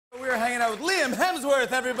out with Liam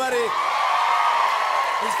Hemsworth, everybody.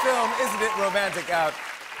 His film, Isn't It Romantic, out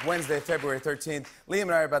Wednesday, February 13th. Liam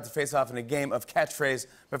and I are about to face off in a game of catchphrase,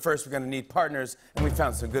 but first we're going to need partners, and we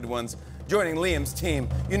found some good ones. Joining Liam's team,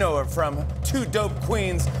 you know her from Two Dope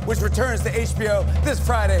Queens, which returns to HBO this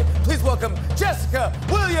Friday. Please welcome Jessica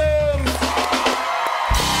Williams.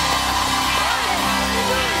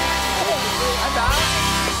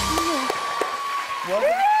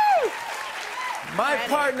 My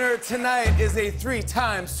partner tonight is a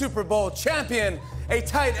three-time Super Bowl champion, a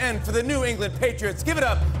tight end for the New England Patriots. Give it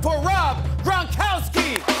up for Rob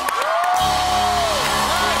Gronkowski.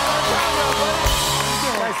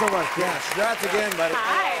 Thanks so much. Yeah, congrats again, buddy.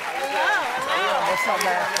 Hi. Hello. What's up,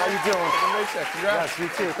 man? How you doing? Congrats. Yes, you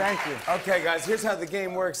too. Thank you. Okay, guys, here's how the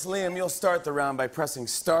game works. Liam, you'll start the round by pressing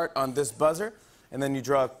start on this buzzer, and then you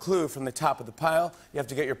draw a clue from the top of the pile. You have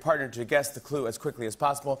to get your partner to guess the clue as quickly as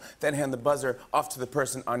possible, then hand the buzzer off to the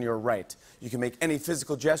person on your right. You can make any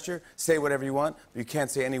physical gesture, say whatever you want, but you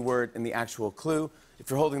can't say any word in the actual clue. If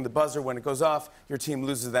you're holding the buzzer when it goes off, your team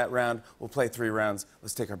loses that round. We'll play 3 rounds.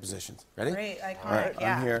 Let's take our positions. Ready? Great, I can't. All right,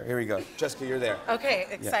 yeah. I'm here. Here we go. Jessica, you're there. Okay,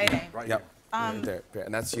 exciting. Yeah. Right. Yep. Right there.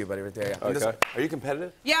 And that's you, buddy, right there. Yeah. Okay. Are you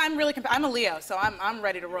competitive? Yeah, I'm really I'm a Leo, so I'm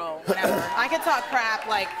ready to roll whenever. I can talk crap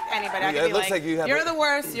like anybody. I can be like you have you're the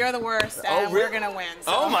worst, and we're gonna win.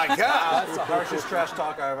 So. Oh my God! That's the harshest trash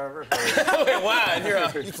talk I've ever heard. Wait, wow, and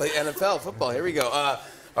you play NFL football. Here we go. All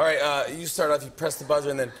right, you start off. You press the buzzer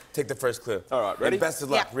and then take the first clue. All right, ready? And best of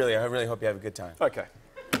luck. Yeah. Really, I really hope you have a good time. Okay.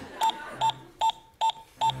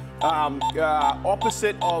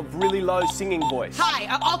 Opposite of really low singing voice. Hi,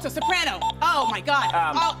 alto, soprano. Oh my God.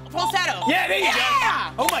 Falsetto. Yeah, there you go.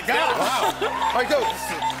 Oh my God! Wow. All right, go.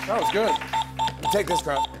 That was good. Take this,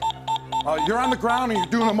 Crown. You're on the ground and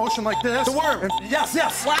you're doing a motion like this. The worm. Yes,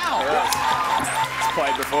 yes. Wow. It's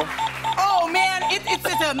played before. Oh man, it's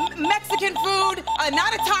a Mexican food,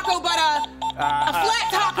 not a taco, but a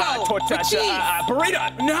flat taco with cheese.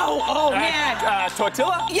 Burrito. No. Oh man.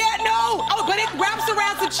 Tortilla. Yeah, no. Oh, but it wraps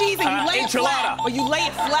around some cheese and you lay it enchilada. flat. Or you lay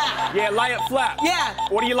it flat. Yeah, lay it flat. Yeah.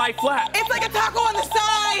 What do you lay flat? It's like a taco on the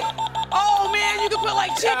side. Oh man, you can put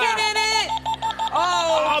like chicken in it.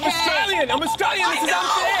 Oh, okay. I'm Australian. This is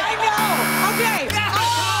unfair. I know. Okay.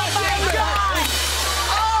 Oh my God.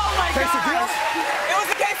 Oh my God. Quesadilla? It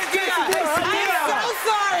was a quesadilla. I'm so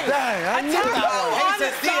sorry. Dang, I knew taco that on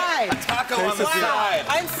the side. A taco on the side.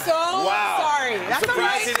 I'm so sorry. That's all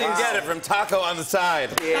Surprised right. you didn't get it from taco on the side.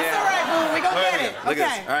 That's all right, boo. We go get it. Look at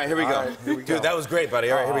this. All right, here we go. right, here we go. Dude, that was great,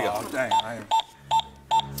 buddy. All right, here we go. Oh, dang,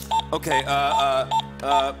 Okay,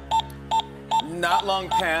 not long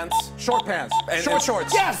pants. Short pants. Short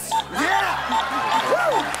shorts. Yes!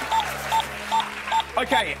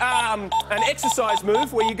 Okay, an exercise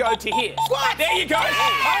move where you go to here. Squat. There you go. All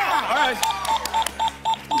right.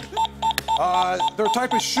 Their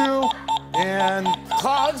type of shoe and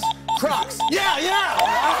Clogs? Crocs. yeah.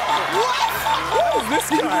 What? Who's this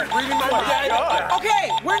guy? Reading my God. Okay,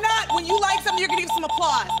 we're not. When you like something, you're gonna give some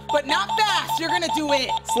applause, but not fast. You're gonna do it.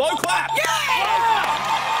 Slow clap.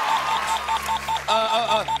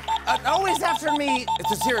 Always after me.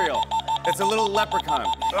 It's a cereal. It's a little leprechaun.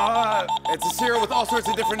 It's a cereal with all sorts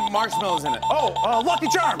of different marshmallows in it. Lucky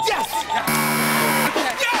Charms. Yes!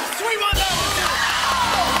 Yes! We won that one!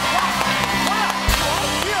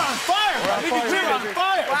 We're on fire! We're on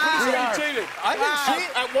fire! Wow. Cheated. I didn't cheat.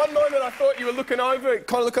 At one moment, I thought you were looking over.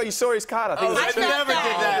 Kind of looked like you saw his card. I think. I felt never that.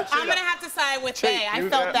 did that. I'm gonna have to side with Bay. I You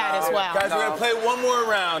felt did. that as well. Guys, we're gonna play one more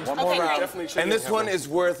round. One more Okay, round. great. Definitely cheated. And this one is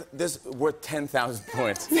worth 10,000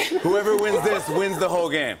 points. Whoever wins this wins the whole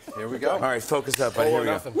game. Here we go. All right, focus up, buddy. All Here or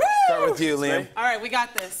we nothing. go. Start with you, Liam. All right, we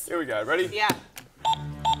got this. Here we go. Ready? Yeah.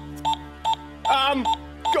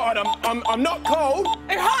 God, I'm not cold.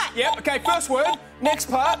 You're hot. Yep. Okay. First word. Next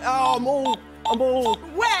part. Oh, I'm all.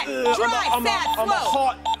 Wet, dry, I'm sad, a slow.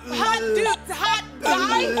 hot. Hot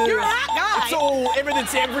guy. You're a hot guy. It's all.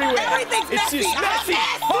 Everything's everywhere. Everything's it's messy. just messy.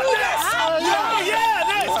 Hotness. Hotness. Yeah.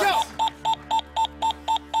 Let's go.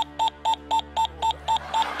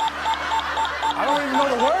 I don't even know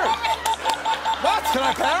the word. What? Can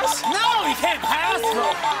I pass? No, you can't pass.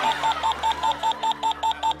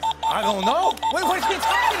 I don't know. Wait, what are you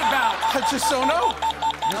talking about? I just don't know.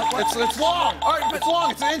 It's long. All right, it's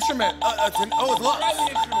long. It's an instrument. It's long.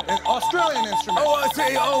 An Australian instrument. It's a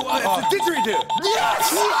didgeridoo.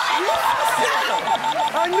 Yes!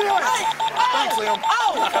 I knew it. Thanks, Liam.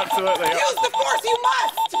 Absolutely. Use the force. You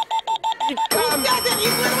must. Who doesn't?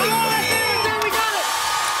 You literally. We got it.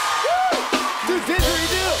 Woo! Dude,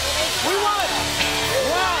 didgeridoo. We won.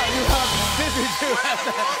 Wow, you have didgeridoo. What else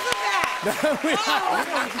is that? I'm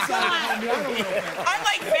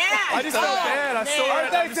like bad. I just felt bad. I saw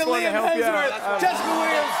it. Thanks to Liam Hemsworth, Jessica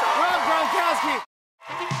Williams, Rob Gronkowski.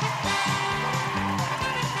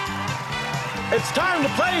 It's time to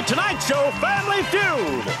play tonight's show, Family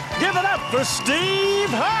Feud. Give it up for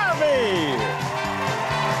Steve Harvey.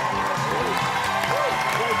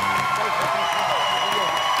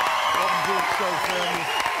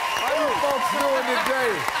 How you folks doing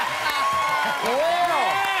today? Well,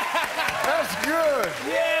 that's good.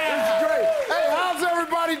 Yeah. It's great. Hey, how's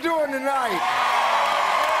everybody doing tonight?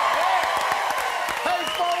 Hey,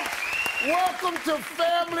 folks, welcome to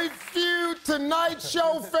Family Feud. Tonight's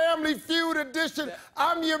show, Family Feud edition.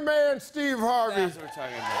 I'm your man, Steve Harvey. That's what we're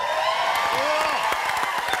talking about.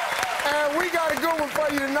 And we got a good one for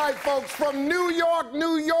you tonight, folks. From New York,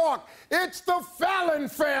 New York, it's the Fallon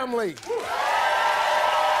family.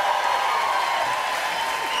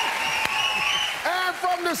 And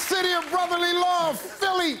from the city of brotherly love,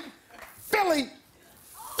 Philly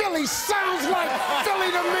sounds like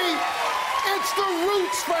Philly to me. It's the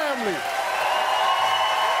Roots family.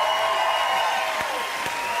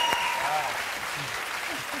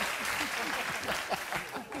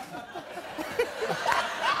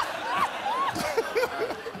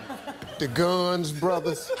 The Guns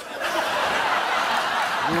brothers.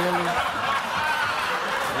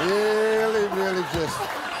 Really just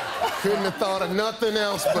couldn't have thought of nothing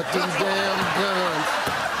else but them damn guns.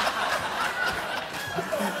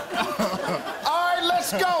 All right,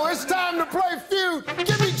 let's go. It's time to play Feud.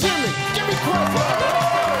 Give me Jimmy. Give me Quest.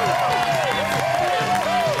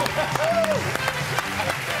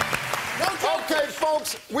 Okay,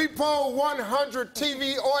 folks, we polled 100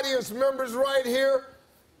 TV audience members right here.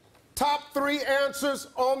 Top 3 answers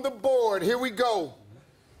on the board. Here we go.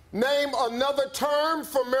 Name another term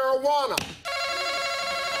for marijuana.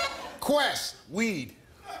 Quest. Weed.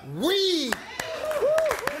 Weed.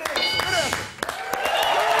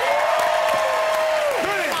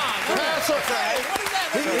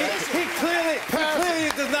 He clearly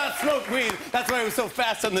does not smoke weed. That's why he was so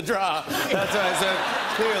fast on the draw. That's why I said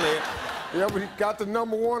clearly. Yeah, but he got the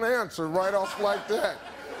 #1 answer right off like that.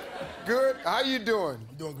 Good. How you doing?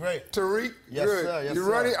 I'm doing great. Tariq? Yes, good. sir. Yes, you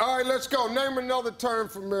sir. ready? All right, let's go. Name another term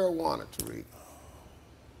for marijuana, Tariq.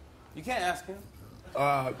 You can't ask him.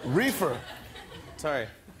 Reefer. Sorry.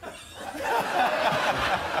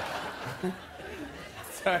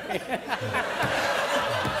 Sorry.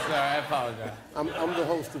 Sorry, I apologize. I'm the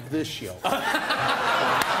host of this show.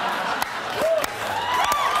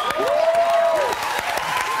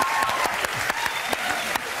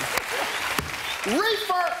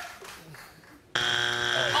 Reefer!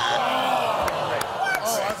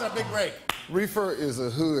 Oh, that's a big break. Reefer is a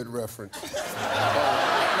hood reference.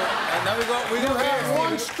 And now we go You have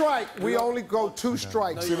 1 strike. We only go 2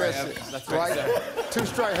 strikes. No, you're and right. that's it. That's right, sir. 2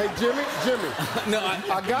 strikes. Hey, Jimmy. No,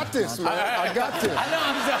 I got this, man. I got this. I know,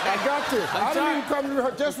 I'm sorry. I got this. I didn't even come to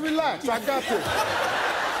rehearse. Just relax. I got this.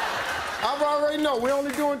 I've already know. We're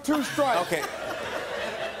only doing 2 strikes. Okay.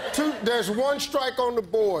 There's 1 strike on the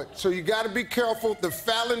board, so you got to be careful. The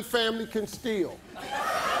Fallon family can steal.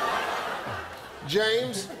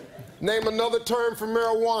 James, name another term for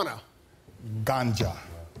marijuana. Ganja.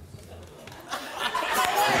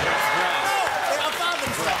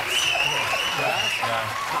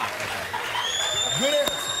 Good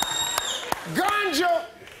answer. Ganja.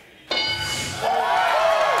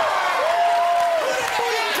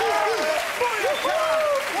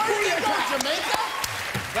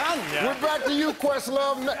 We're back to you,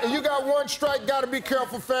 Questlove. You got 1 strike. Got to be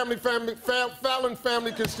careful. Fallon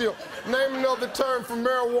family can steal. Name another term for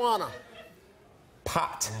marijuana.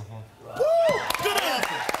 Pot. Woo! Good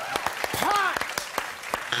answer. Pot.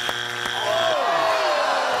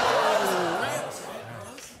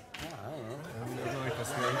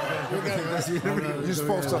 You're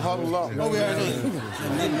supposed to huddle up. Me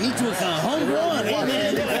too, kind of homegrown.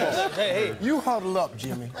 Hey. You huddle up,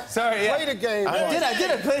 Jimmy. Sorry, yeah. Play the game. I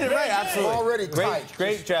played it right, absolutely. Already tight.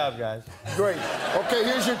 Great job, guys. Great. Okay,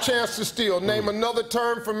 here's your chance to steal. Name another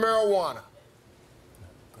term for marijuana.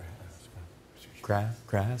 Grass.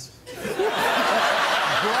 Grass.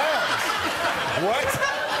 What?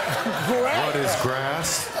 Grass? What is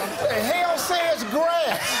grass? The hell says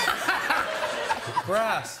grass?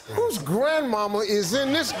 Grass. Whose grandmama is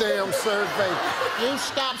in this damn survey? You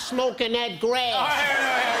stop smoking that grass.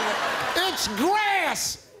 It's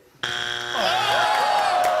grass.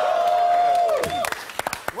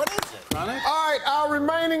 What is it? Chronic? All right, our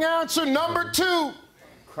remaining answer, #2.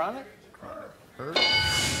 Chronic?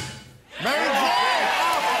 Hey,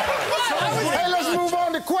 let's move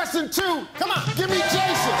on to question 2. Come on. Give me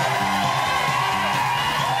Jason.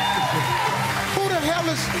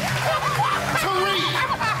 fellas. Tariq.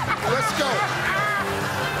 Let's go.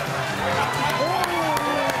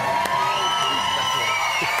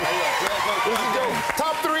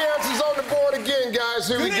 Top 3 answers on the board again, guys.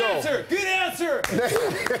 Here we go. Good answer.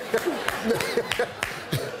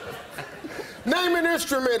 Name an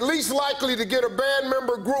instrument least likely to get a band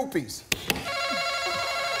member groupies.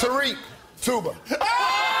 Tariq. Tuba.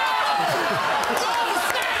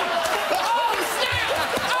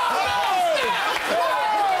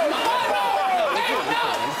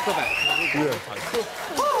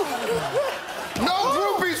 No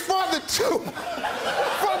groupies for the tuba.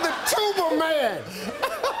 For the tuba man.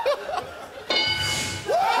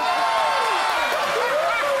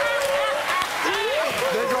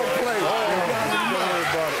 They're gonna play.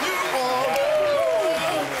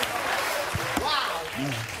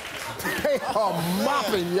 They are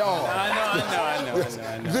mopping y'all. I know.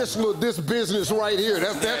 This business right here,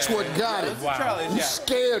 that's what got it. Wow. You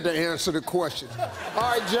scared to answer the question. All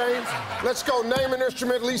right, James, let's go. Name an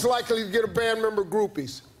instrument least likely to get a band member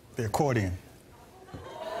groupies. The accordion.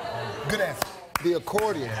 Good answer. The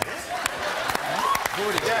accordion.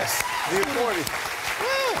 Yes, the accordion.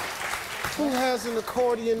 Who has an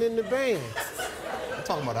accordion in the band? I'm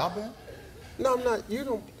talking about our band? No, I'm not. You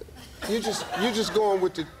don't. You just going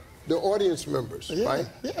with the audience members, right?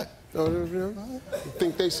 Yeah. You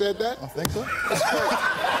think they said that? I think so.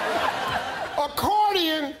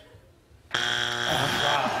 Accordion.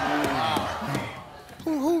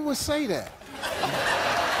 Who would say that?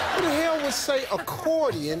 Who the hell would say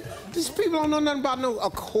accordion? These people don't know nothing about no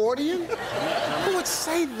accordion. Who would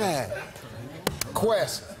say that?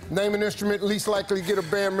 Quest. Name an instrument least likely to get a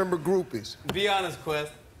band member groupies. Be honest,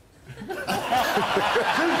 Quest.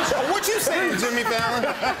 What you saying, Jimmy Fallon?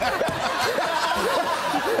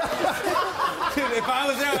 Dude, if I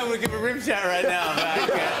was there, I would give a rim shot right now. But I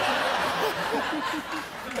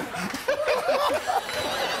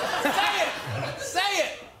can't. Say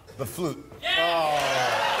it! The flute. Yeah. Oh.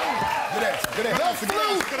 Good answer. Good answer. The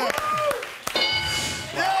flute.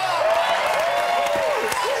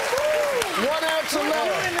 One answer left.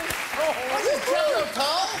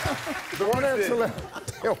 One answer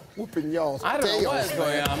left. They're whooping y'all's I don't know tails. what's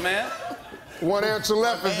going on, man. One answer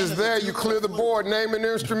left. If it's there, you clear the board. Name an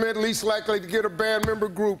instrument least likely to get a band member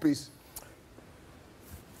groupies.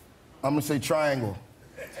 I'm gonna say triangle.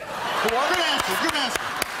 Good answer. Good answer.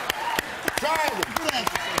 Triangle. Good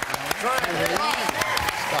answer. Triangle.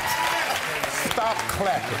 Stop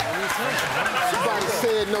clapping. Somebody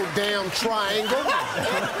said no damn triangle.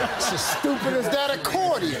 It's as stupid as that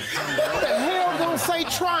accordion. What the hell gonna say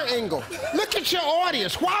triangle? Look at your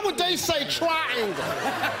audience. Why would they say triangle?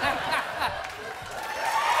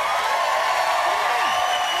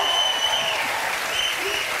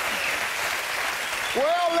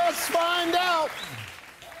 Well, let's find out.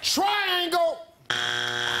 Triangle.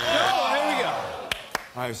 Here we go.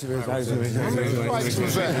 That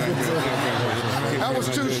was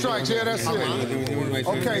 2 strikes. Yeah, that's it.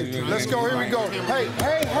 Okay, let's go. Here we go. Hey.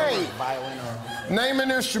 Name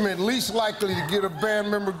an instrument least likely to get a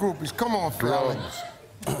band member groupies. Come on, Fallon.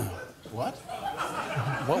 What?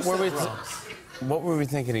 What were we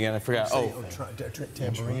thinking again? I forgot.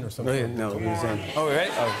 Tambourine or something. No, we were saying. Oh, we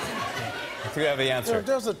ready? Oh. I think I have the answer.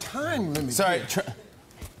 There's a time limit. Sorry.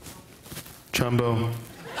 Trombone.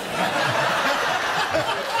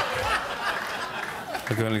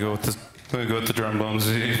 I'm gonna go with the trombones.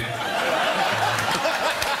 You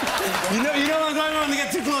know what I'm talking about when they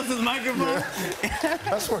get too close to the microphone?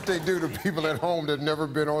 That's what they do to people at home that never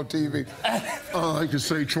been on TV. Oh, I can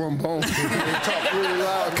say trombone. They talk really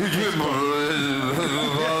loud.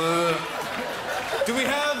 Do we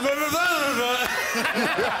have...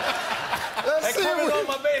 Let's see. All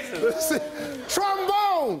my bases. Let's see.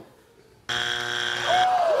 Trombone.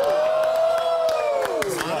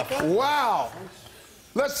 Wow.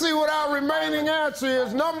 Let's see what our remaining answer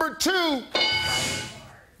is. Number 2. They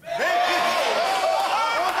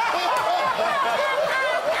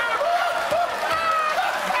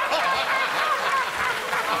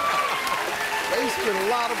spent a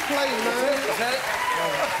lot of play, man.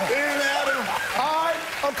 All right.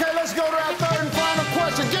 Okay, let's go to our third and final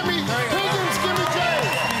question. Give me Higgins, give me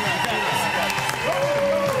James.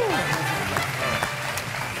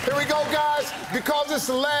 Here we go, guys. Because it's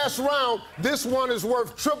the last round, this one is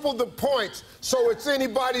worth triple the points, so it's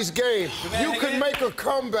anybody's game. You can make a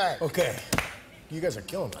comeback. Okay. You guys are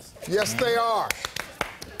killing us. Yes, they are.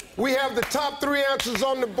 We have the top 3 answers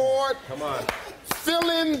on the board. Come on. Fill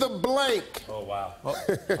in the blank. Oh, wow.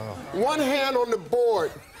 One hand on the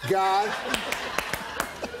board, guy.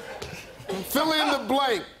 Fill in the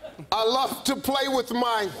blank. I love to play with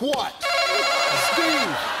my what?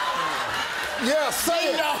 Steve. Yeah,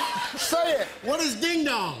 say it. Say it. What is ding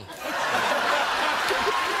dong?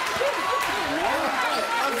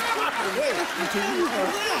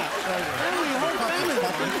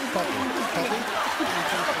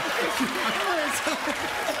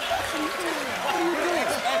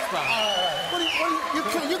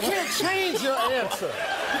 You can't change your answer.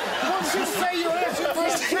 Once you say your answer,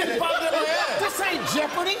 this ain't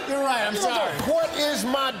Jeopardy. You're right, I'm sorry. What is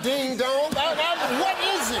my ding dong? What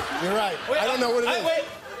is it? You're right. I don't know what it is. Wait.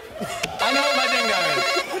 I know what my ding dong is.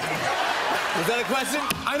 Is that a question?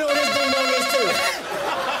 I know what his ding dong is too.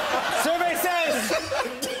 Survey says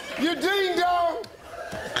your ding dong.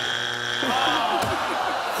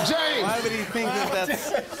 James. Why would he think that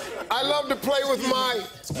that's... I love to play with my...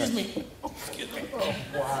 Excuse me. Oh,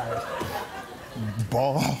 why?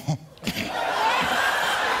 Ball.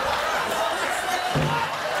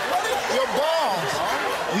 Your balls.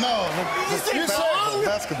 No. You said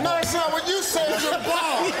basketball. No, it's not what you said. Your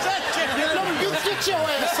balls. You get your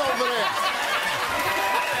ass over there.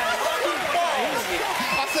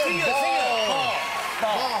 I said ball.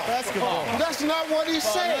 Basketball. That's not what he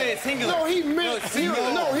said. No, he meant. He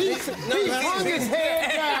hung his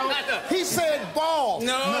head down. He said balls.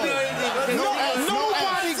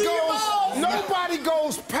 Nobody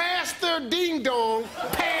goes past their ding dong,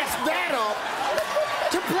 past that up,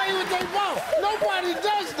 to play with their ball. Nobody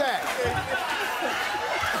does that.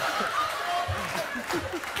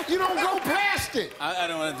 You don't go past it. I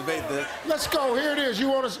don't want to debate this. Let's go. Here it is. You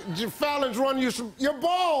want to? Fallon's running you some your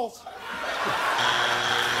balls.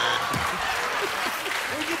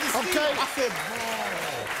 Okay. I said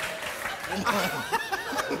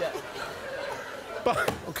ball.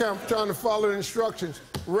 Okay, I'm trying to follow the instructions.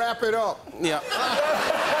 Wrap it up. Yeah.